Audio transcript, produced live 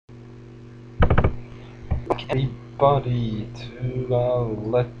Everybody to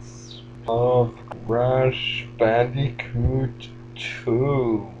Let's of Crash Bandicoot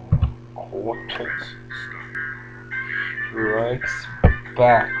 2 Cortex Strikes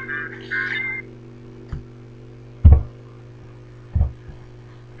Back.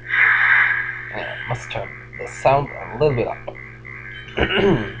 Must turn the sound a little bit up.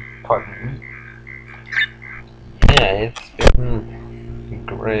 Pardon me. Yeah, it's been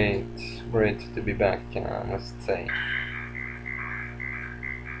great to be back, I must say.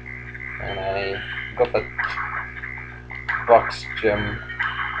 And I got that box gem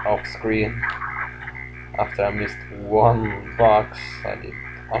off screen after I missed one box. I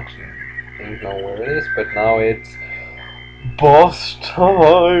didn't know where it is, but now it's boss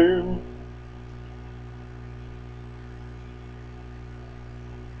time.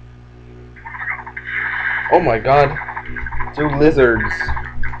 Oh my god, 2 lizards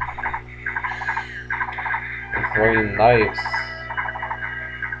and throwing knives.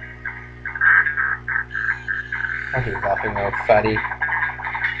 What are you laughing at, fatty?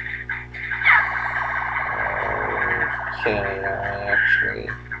 Okay, actually,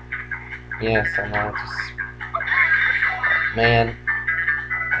 yes, I know. Just man,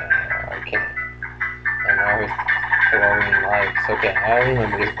 okay. And now he's throwing knives. Okay, I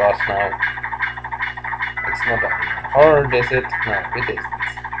remember this boss now. It's not that hard, is it? No, it isn't.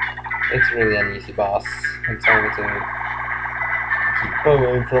 It's really an easy boss. It's only to keep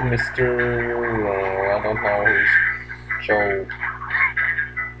away from Mr. I don't know who's Joe.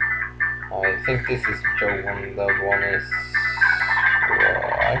 I think this is Joe one. The other one is.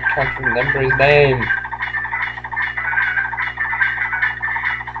 I can't remember his name.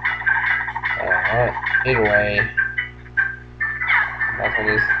 Either way, that one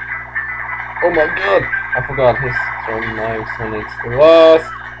is. Oh my god! I forgot he's throwing knives and it's the boss.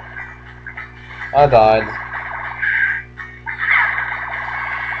 I died.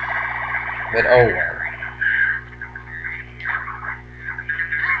 But oh well.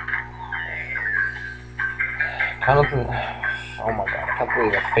 Oh my god, I can't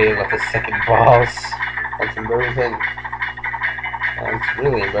believe I failed at the second boss. That's embarrassing. It's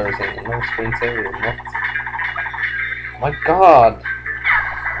really embarrassing. No screensaver, not. My god!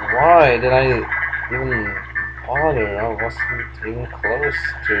 Why did I even bother? I wasn't even close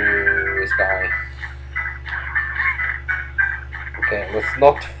to this guy. Okay, let's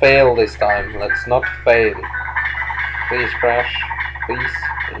not fail this time. Let's not fail. Please, Crash. Please,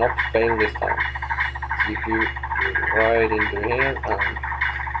 do not fail this time. See if you right into here and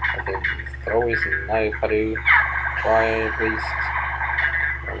I can throw his knife at you. Try at least.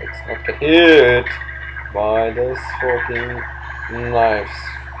 Well, let's not get hit by those fucking knives.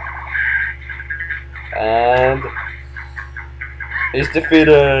 And he's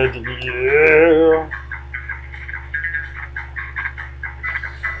defeated. Yeah.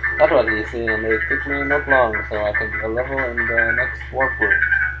 That was easy, and it took me not long, so I can do a level in the next warp room.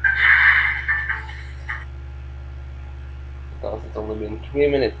 Because it's only been 3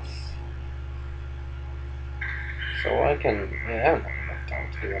 minutes. So I can. Yeah, I have not enough time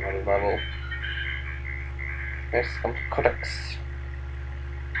to do another level. Here's some codex.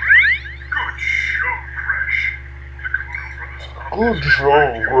 Good show,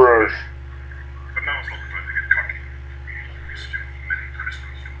 Crash. But now it's not the time to get cocky. Still many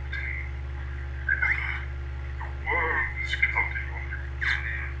crystals to obtain. The world is counting on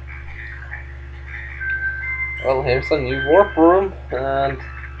you. Well, here's a new warp room, and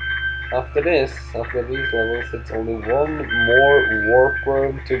after these levels, it's only one more warp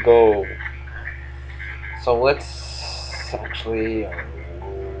room to go. So let's actually.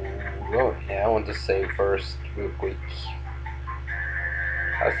 Oh, yeah, I want to save first, real quick.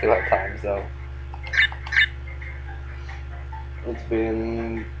 I still have time, though. It's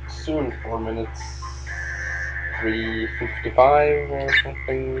been soon 4 minutes, 3:55 or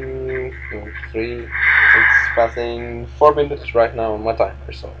something. No, 3. It's passing 4 minutes right now on my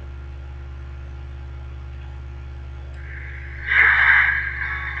timer, so.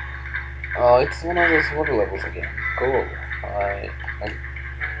 It's one of those water levels again. Cool. I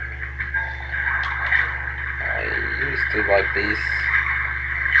used to like these.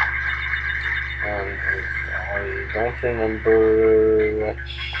 And I don't remember much.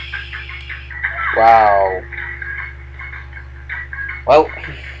 Wow. Well,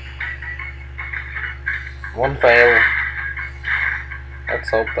 one fail. Let's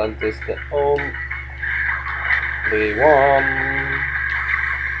hope that this is the only one.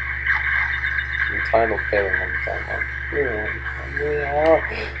 I'm tired of failing all the time. I'm really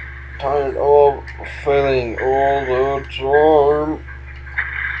tired of failing all the time.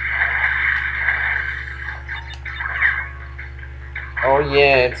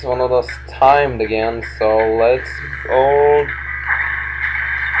 yeah, it's one of those timed again, so let's all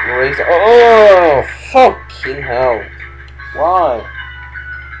raise. Oh, fucking hell. Why?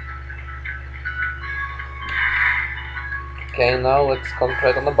 Okay, now let's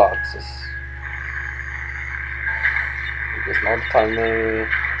concentrate on the boxes. Because now the timer.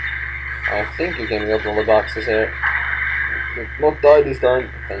 I think you can get all the boxes here. Did not die this time,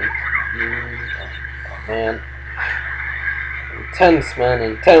 I think. Oh, man. Intense, man,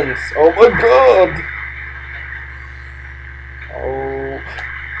 intense. Oh my god! Oh.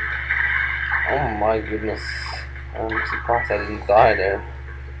 Oh my goodness. I'm surprised I didn't die there.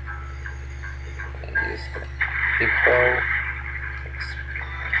 I used the hippo.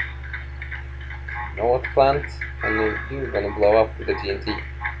 You know what, plant? And you're gonna blow up with the TNT.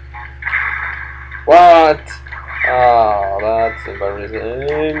 What? Ah, that's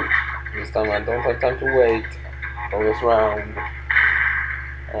embarrassing. This time I don't have time to wait for this round.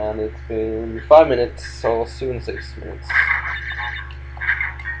 And it's been 5 minutes, so soon 6 minutes.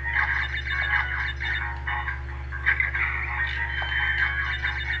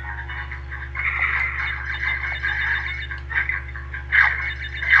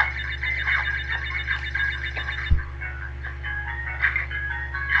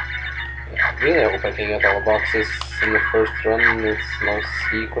 Yeah, I really hope I can get all the boxes in the first run. It's no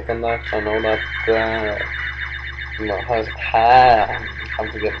secret on that. I know that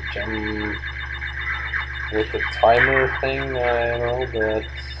have to get a gem with the timer thing. I know, but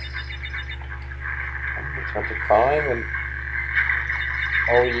 25 and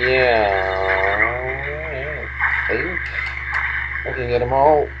oh yeah, I think I can get them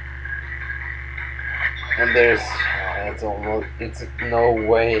all. And it's no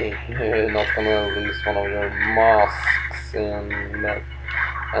way you're not gonna lose one of your masks in that.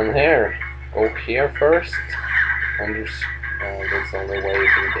 And here, go here first, and that's the only way you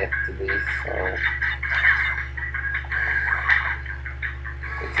can get to these. So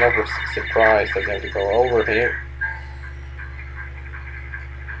it's never a surprise that you have to go over here,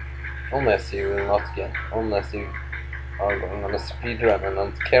 unless you are going on a speed run and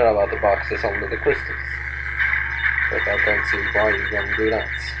don't care about the boxes under the crystals. But I can't see why you're gonna do that.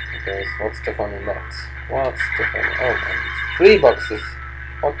 Because what's the fun in that? What's the fun? Oh, and it's 3 boxes.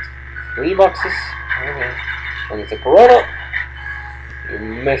 What? 3 boxes? Okay. And it's a Corona! You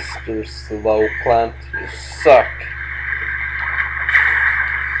Mr. Slow Plant. You suck.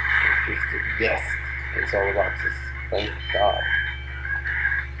 50. Yes! It's all the boxes. Thank God.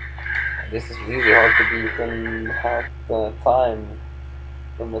 This is really hard to beat in half the time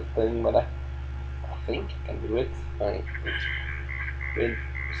limit thing, but I think I can do it. It's been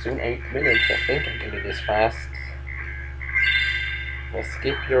soon 8 minutes. I think I can do this fast. I'll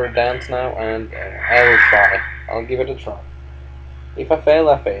skip your dance now and I will try. I'll give it a try. If I fail,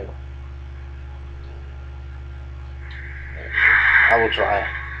 I fail. I will try.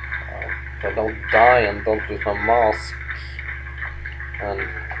 If I don't die and don't lose my mask, and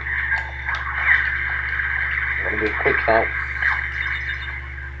I'm gonna be quick now.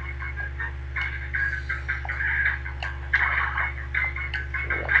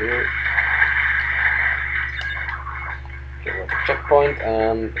 Right here. Get rid of the checkpoint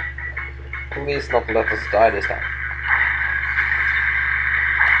and please not let us die this time.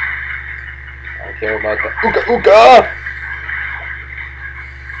 I don't care about the Ooga Ooga!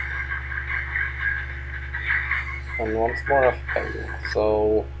 And once more I failed.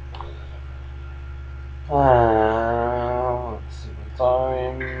 So let's see what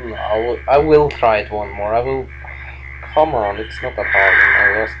time. I will try it one more. I will. Come on, it's not that hard.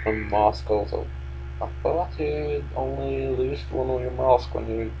 And I lost my mask also. I thought you only lost one of your mask when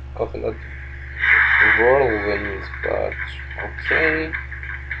you got in that whirlwind, but okay.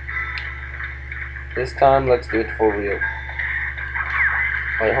 This time, let's do it for real.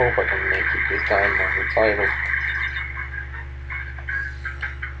 I hope I can make it this time on the title.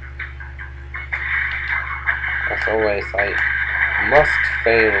 As always, I must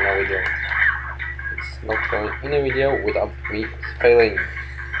fail in a video. It's not going in a video without me failing.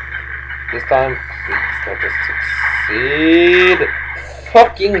 This time, please let us succeed.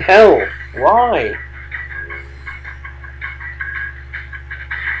 Fucking hell! Why?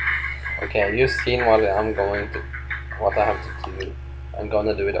 Okay, you've seen what I have to do. I'm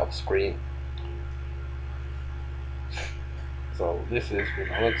gonna do it off screen. So this is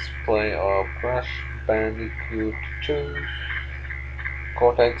let's play Crash Bandicoot 2.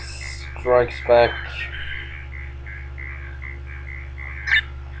 Cortex Strikes Back.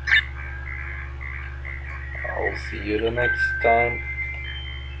 I'll see you the next time.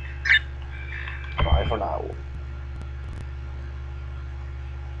 Bye for now.